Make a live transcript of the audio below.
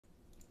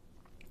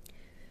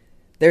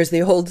There's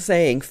the old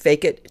saying,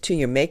 fake it till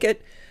you make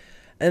it.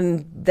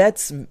 And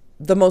that's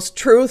the most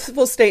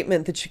truthful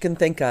statement that you can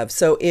think of.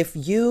 So if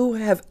you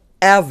have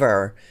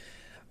ever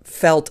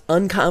felt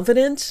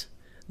unconfident,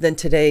 then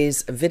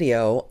today's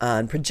video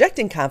on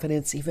projecting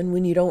confidence, even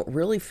when you don't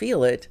really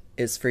feel it,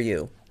 is for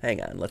you.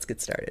 Hang on, let's get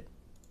started.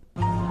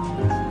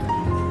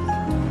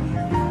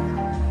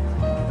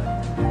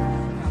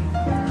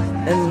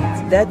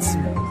 And that's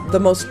the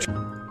most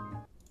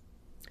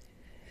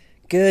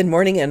Good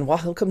morning and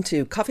welcome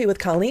to Coffee with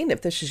Colleen.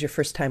 If this is your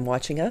first time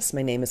watching us,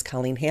 my name is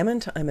Colleen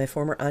Hammond. I'm a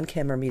former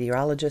on-camera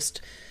meteorologist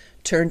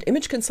turned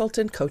image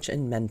consultant, coach,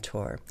 and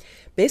mentor.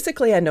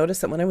 Basically, I noticed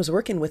that when I was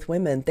working with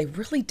women, they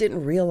really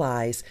didn't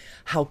realize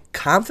how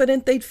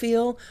confident they'd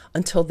feel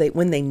until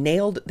when they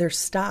nailed their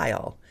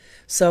style.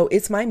 So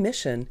it's my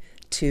mission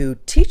to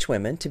teach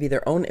women to be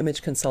their own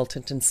image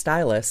consultant and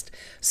stylist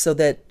so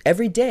that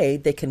every day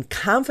they can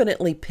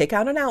confidently pick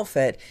out an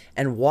outfit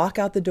and walk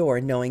out the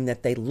door knowing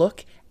that they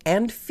look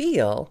and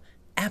feel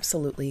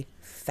absolutely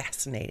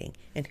fascinating.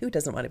 And who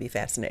doesn't want to be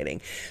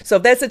fascinating? So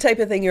if that's the type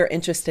of thing you're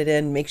interested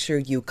in, make sure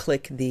you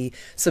click the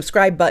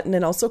subscribe button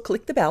and also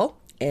click the bell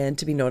and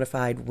to be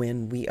notified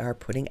when we are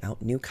putting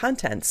out new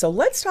content. So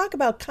let's talk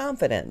about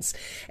confidence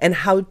and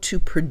how to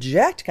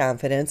project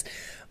confidence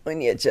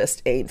when you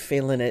just ain't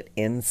feeling it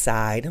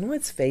inside. And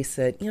let's face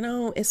it,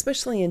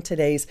 especially in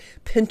today's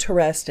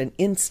Pinterest and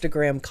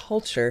Instagram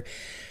culture,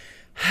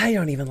 I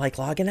don't even like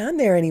logging on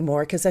there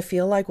anymore because I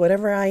feel like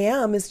whatever I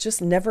am is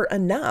just never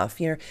enough.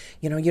 You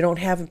don't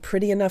have a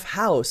pretty enough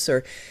house,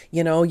 or,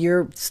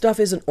 your stuff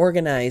isn't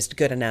organized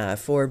good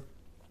enough, or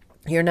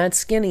you're not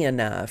skinny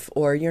enough,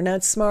 or you're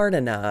not smart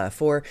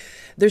enough, or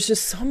there's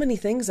just so many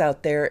things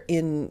out there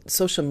in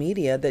social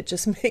media that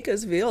just make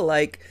us feel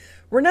like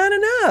we're not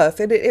enough.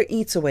 It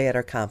eats away at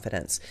our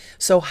confidence.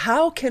 So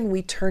how can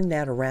we turn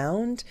that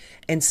around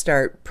and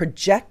start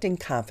projecting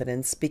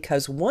confidence?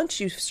 Because once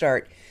you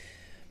start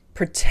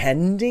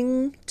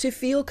pretending to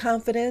feel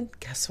confident,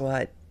 guess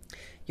what?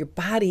 Your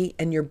body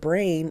and your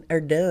brain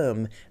are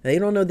dumb. They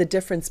don't know the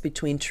difference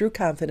between true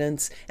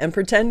confidence and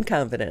pretend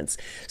confidence.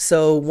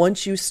 So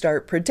once you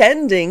start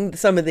pretending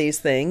some of these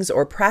things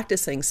or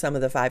practicing some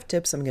of the 5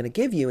 tips I'm going to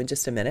give you in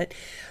just a minute,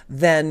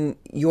 then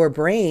your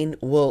brain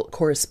will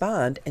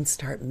correspond and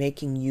start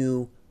making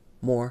you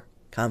more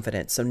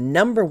confident. So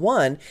number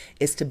 1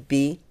 is to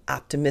be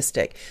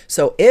optimistic.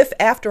 So if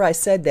after I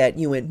said that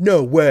you went,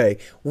 no way,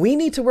 we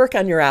need to work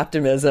on your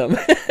optimism.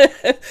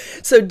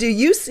 So do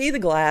you see the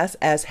glass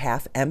as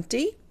half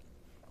empty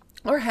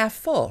or half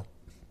full?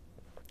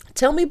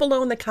 Tell me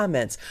below in the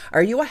comments,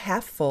 are you a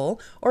half full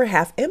or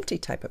half empty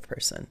type of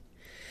person?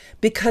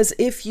 Because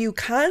if you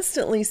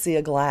constantly see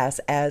a glass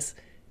as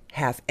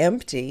half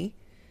empty,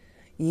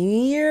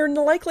 you're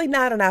likely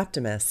not an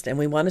optimist, and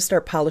we want to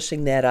start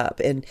polishing that up.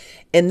 And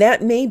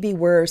that may be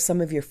where some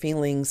of your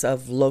feelings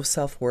of low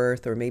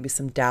self-worth, or maybe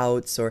some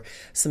doubts, or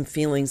some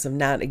feelings of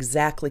not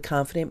exactly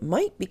confident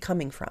might be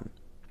coming from.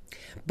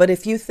 But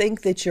if you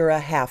think that you're a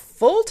half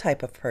full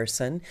type of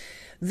person,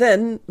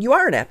 then you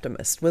are an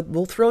optimist.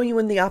 We'll throw you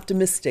in the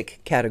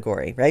optimistic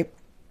category, right?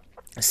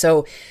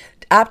 So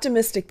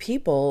optimistic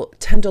people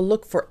tend to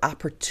look for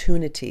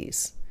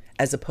opportunities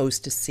as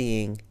opposed to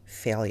seeing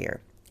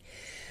failure.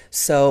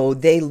 So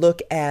they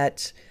look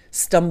at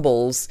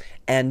stumbles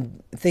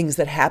and things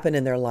that happen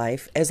in their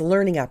life as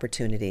learning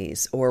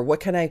opportunities, or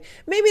what can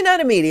maybe not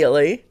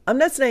immediately. I'm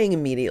not saying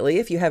immediately.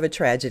 If you have a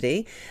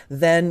tragedy,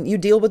 then you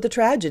deal with the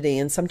tragedy,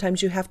 and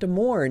sometimes you have to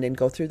mourn and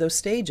go through those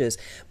stages.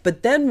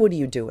 But then what do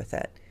you do with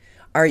it?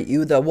 Are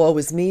you the woe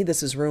is me,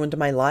 this has ruined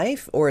my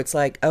life? Or it's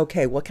like,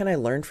 okay, what can I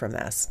learn from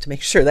this to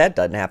make sure that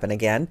doesn't happen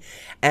again?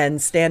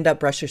 And stand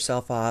up, brush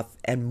yourself off,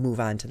 and move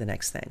on to the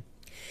next thing.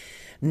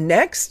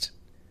 Next,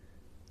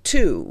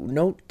 2,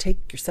 don't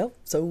take yourself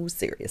so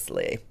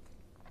seriously.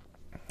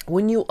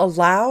 When you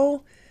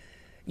allow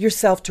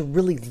yourself to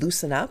really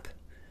loosen up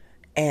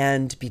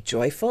and be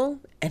joyful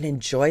and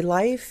enjoy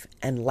life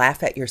and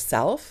laugh at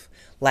yourself,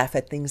 laugh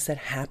at things that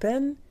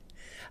happen,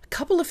 a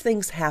couple of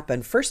things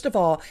happen. First of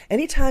all,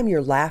 anytime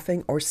you're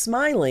laughing or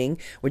smiling,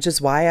 which is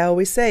why I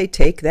always say,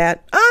 take that,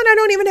 and I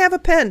don't even have a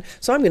pen,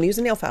 so I'm going to use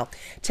a nail file.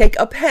 Take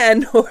a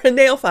pen or a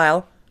nail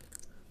file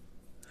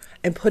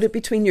and put it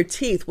between your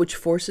teeth, which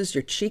forces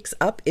your cheeks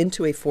up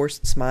into a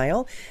forced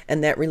smile,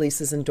 and that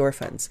releases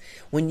endorphins.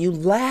 When you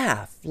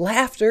laugh,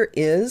 laughter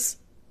is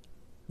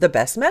the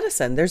best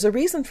medicine. There's a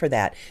reason for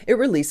that. It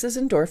releases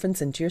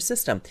endorphins into your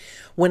system.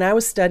 When I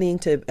was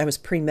I was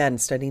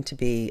pre-med studying to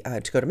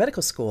go to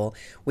medical school,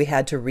 we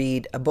had to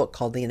read a book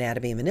called The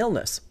Anatomy of an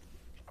Illness.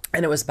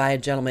 And it was by a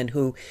gentleman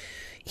who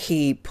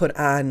he put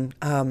on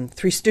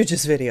Three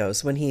Stooges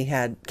videos when he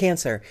had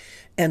cancer,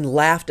 and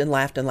laughed and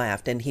laughed and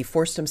laughed. And he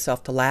forced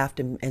himself to laugh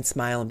and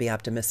smile and be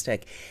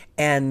optimistic.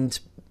 And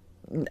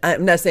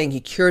I'm not saying he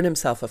cured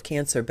himself of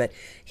cancer, but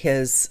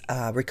his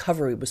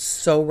recovery was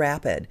so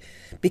rapid.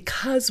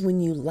 Because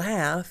when you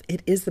laugh,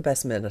 it is the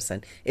best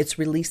medicine. It's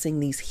releasing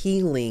these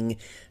healing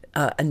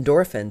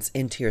endorphins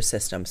into your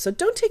system. So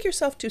don't take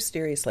yourself too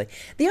seriously.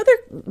 The other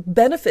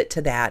benefit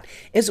to that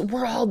is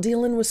we're all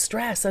dealing with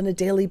stress on a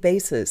daily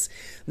basis.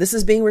 This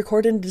is being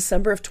recorded in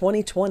December of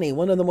 2020,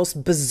 one of the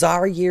most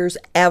bizarre years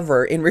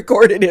ever in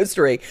recorded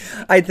history,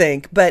 I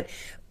think. But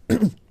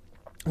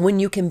when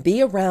you can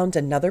be around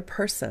another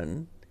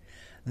person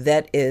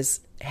that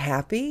is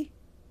happy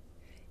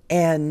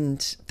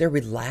and they're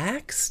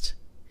relaxed,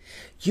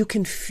 you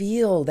can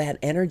feel that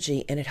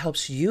energy and it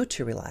helps you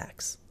to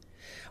relax.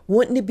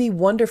 Wouldn't it be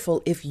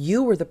wonderful if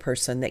you were the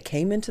person that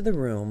came into the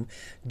room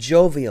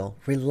jovial,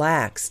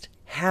 relaxed,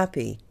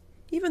 happy,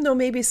 even though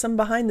maybe some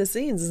behind the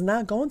scenes is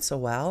not going so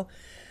well?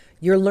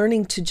 You're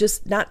learning to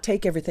just not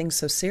take everything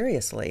so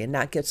seriously and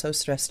not get so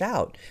stressed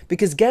out.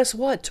 Because guess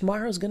what?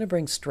 Tomorrow's going to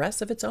bring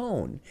stress of its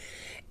own.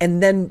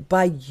 And then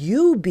by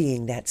you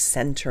being that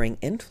centering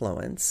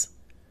influence,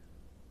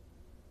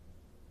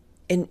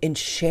 in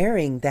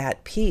sharing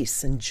that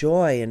peace and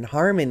joy and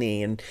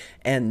harmony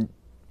and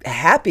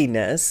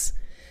happiness,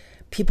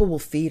 people will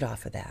feed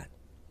off of that.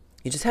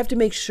 You just have to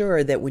make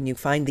sure that when you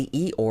find the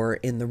Eeyore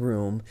in the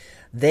room,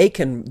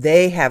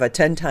 they have a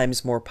 10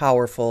 times more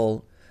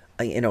powerful,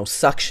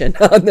 suction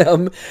on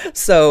them.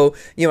 So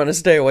you want to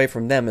stay away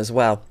from them as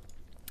well.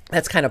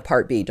 That's kind of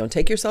part B. Don't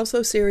take yourself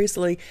so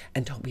seriously,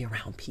 and don't be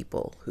around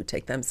people who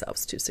take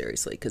themselves too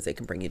seriously because they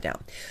can bring you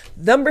down.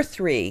 Number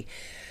 3,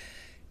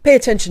 pay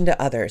attention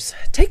to others.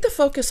 Take the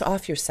focus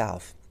off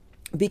yourself,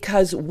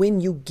 because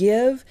when you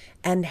give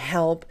and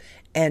help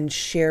and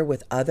share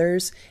with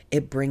others,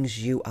 it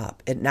brings you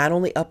up. It not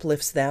only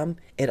uplifts them,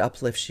 it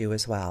uplifts you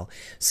as well.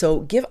 So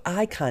give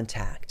eye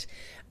contact,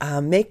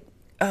 make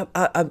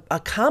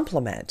a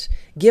compliment,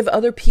 give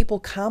other people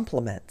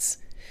compliments.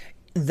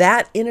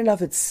 That in and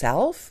of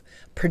itself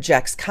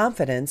projects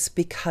confidence,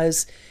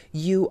 because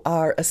you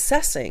are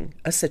assessing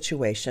a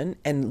situation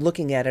and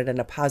looking at it in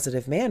a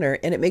positive manner,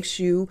 and it makes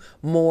you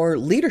more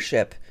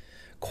leadership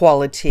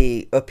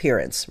quality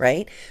appearance,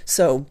 right?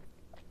 So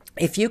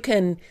if you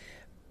can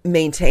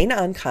maintain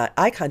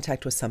eye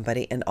contact with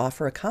somebody and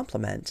offer a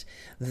compliment,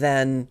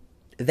 then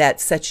that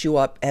sets you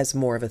up as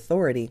more of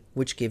authority,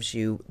 which gives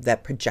you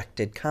that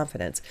projected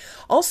confidence.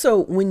 Also,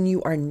 when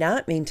you are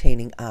not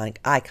maintaining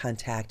eye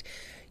contact,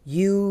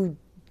 you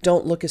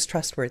don't look as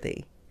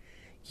trustworthy.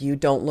 You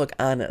don't look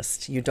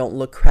honest. You don't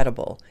look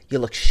credible. You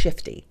look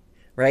shifty,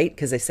 right?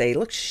 Because they say,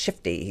 look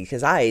shifty,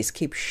 because eyes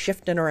keep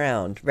shifting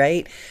around,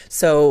 right?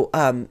 So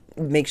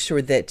make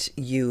sure that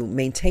you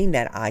maintain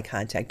that eye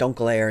contact. Don't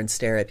glare and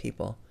stare at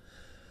people.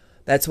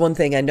 That's one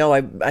thing I know.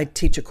 I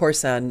teach a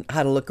course on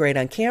how to look great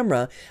on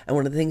camera, and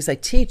one of the things I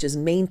teach is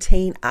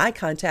maintain eye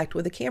contact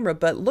with the camera,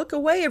 but look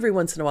away every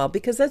once in a while,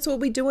 because that's what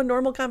we do in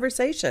normal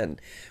conversation.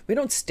 We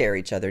don't stare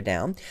each other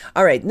down.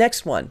 All right,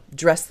 next one,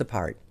 dress the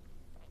part.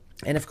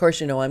 And of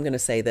course, I'm going to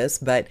say this,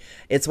 but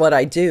it's what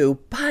I do,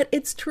 but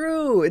it's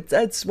true.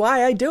 That's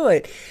why I do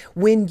it.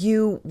 When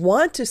you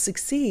want to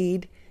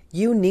succeed,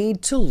 you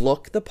need to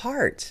look the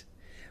part,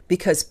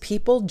 because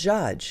people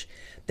judge.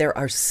 There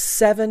are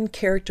 7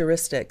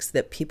 characteristics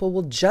that people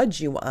will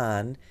judge you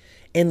on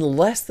in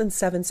less than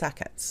 7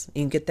 seconds.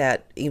 You can get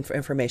that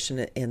information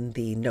in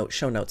the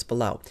show notes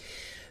below.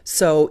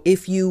 So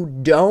if you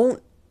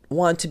don't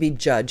want to be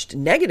judged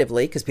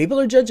negatively, because people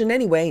are judging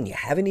anyway and you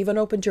haven't even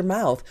opened your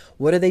mouth,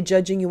 what are they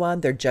judging you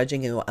on? They're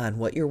judging you on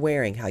what you're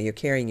wearing, how you're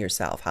carrying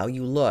yourself, how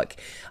you look.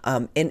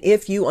 And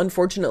if you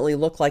unfortunately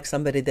look like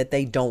somebody that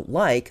they don't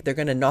like, they're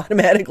going to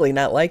automatically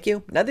not like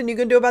you. Nothing you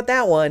can do about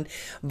that one.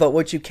 But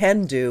what you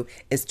can do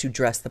is to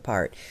dress the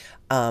part.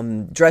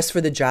 Dress for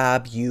the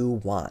job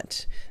you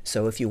want.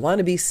 So if you want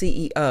to be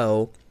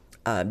CEO,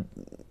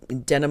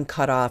 denim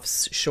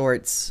cutoffs,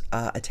 shorts,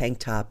 a tank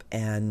top,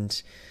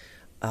 and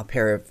a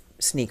pair of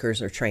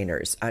sneakers or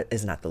trainers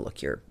is not the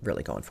look you're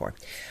really going for.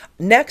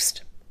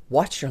 Next,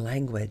 watch your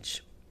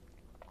language.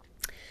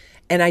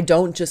 And I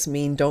don't just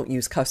mean don't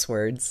use cuss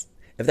words.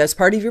 If that's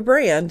part of your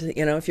brand,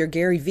 if you're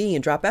Gary Vee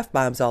and drop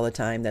F-bombs all the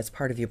time, that's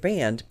part of your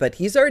brand. But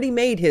he's already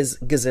made his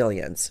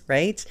gazillions,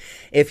 right?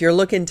 If you're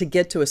looking to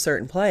get to a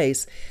certain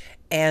place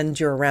and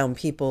you're around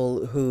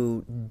people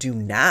who do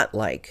not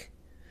like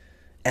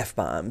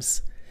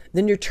F-bombs,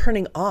 then you're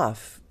turning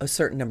off a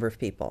certain number of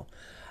people.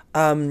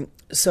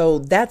 So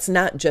that's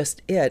not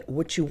just it.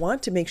 What you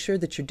want to make sure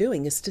that you're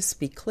doing is to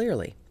speak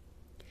clearly.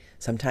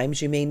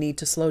 Sometimes you may need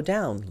to slow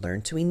down,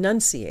 learn to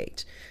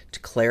enunciate, to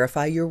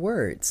clarify your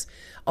words.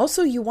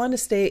 Also, you want to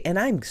stay, and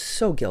I'm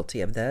so guilty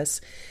of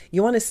this,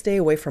 you want to stay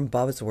away from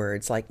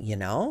buzzwords like,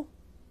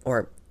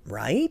 or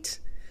right?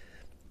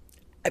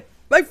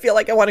 I feel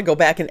like I want to go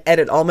back and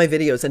edit all my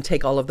videos and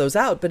take all of those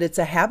out, but it's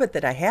a habit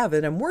that I have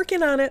and I'm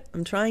working on it.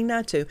 I'm trying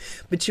not to,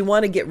 but you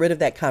want to get rid of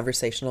that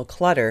conversational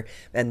clutter,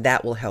 and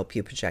that will help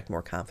you project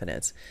more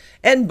confidence.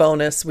 And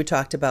bonus, we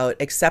talked about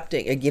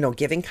accepting,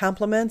 giving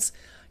compliments.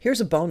 Here's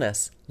a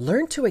bonus.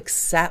 Learn to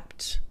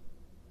accept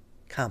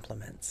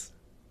compliments.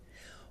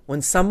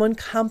 When someone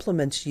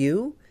compliments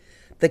you,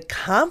 the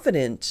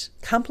confident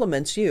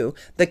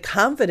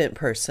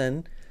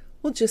person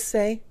will just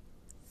say,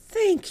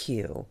 thank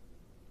you.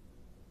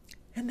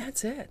 And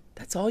that's it.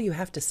 That's all you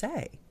have to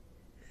say.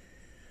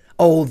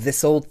 Oh,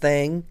 this old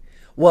thing.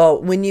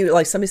 Well, when you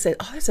like somebody say,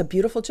 "Oh, that's a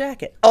beautiful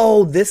jacket."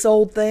 Oh, this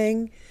old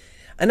thing.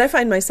 And I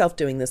find myself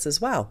doing this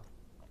as well.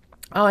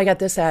 Oh, I got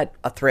this at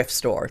a thrift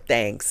store.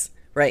 Thanks.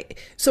 Right?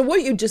 So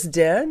what you just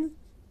did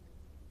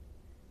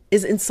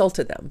is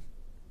insulted them.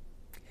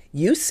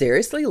 You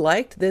seriously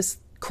liked this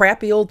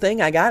crappy old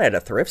thing I got at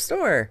a thrift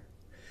store?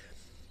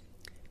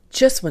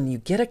 Just when you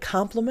get a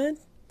compliment,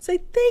 say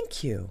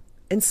thank you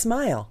and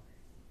smile.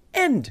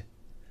 End.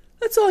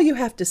 That's all you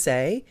have to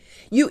say.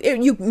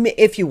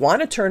 If you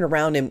want to turn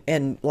around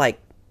and like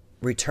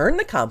return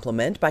the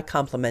compliment by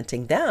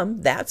complimenting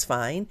them, that's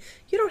fine.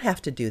 You don't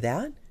have to do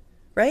that,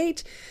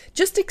 right?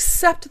 Just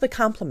accept the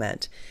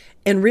compliment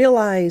and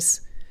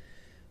realize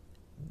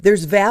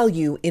there's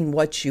value in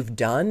what you've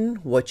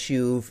done,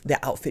 the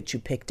outfit you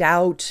picked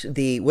out,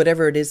 the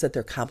whatever it is that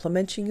they're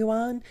complimenting you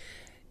on.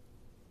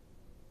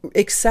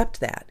 Accept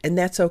that, and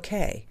that's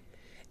okay.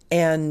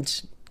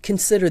 And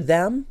consider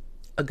them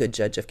a good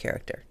judge of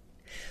character.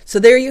 So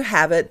there you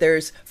have it.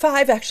 There's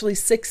 5, actually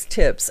 6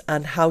 tips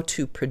on how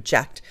to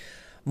project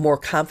more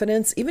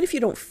confidence, even if you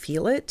don't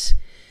feel it.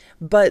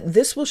 But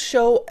this will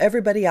show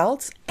everybody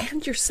else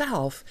and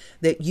yourself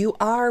that you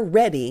are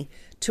ready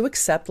to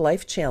accept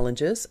life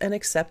challenges and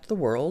accept the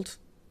world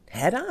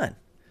head on.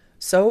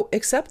 So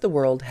accept the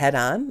world head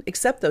on,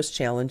 accept those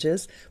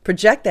challenges,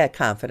 project that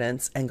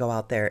confidence, and go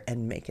out there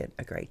and make it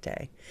a great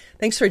day.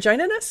 Thanks for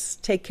joining us.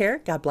 Take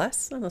care. God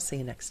bless, and we'll see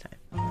you next time.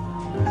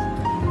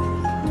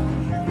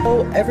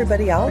 Oh,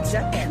 everybody else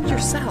and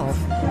yourself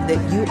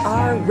that you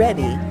are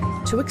ready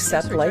to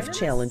accept life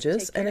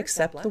challenges and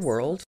accept the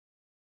world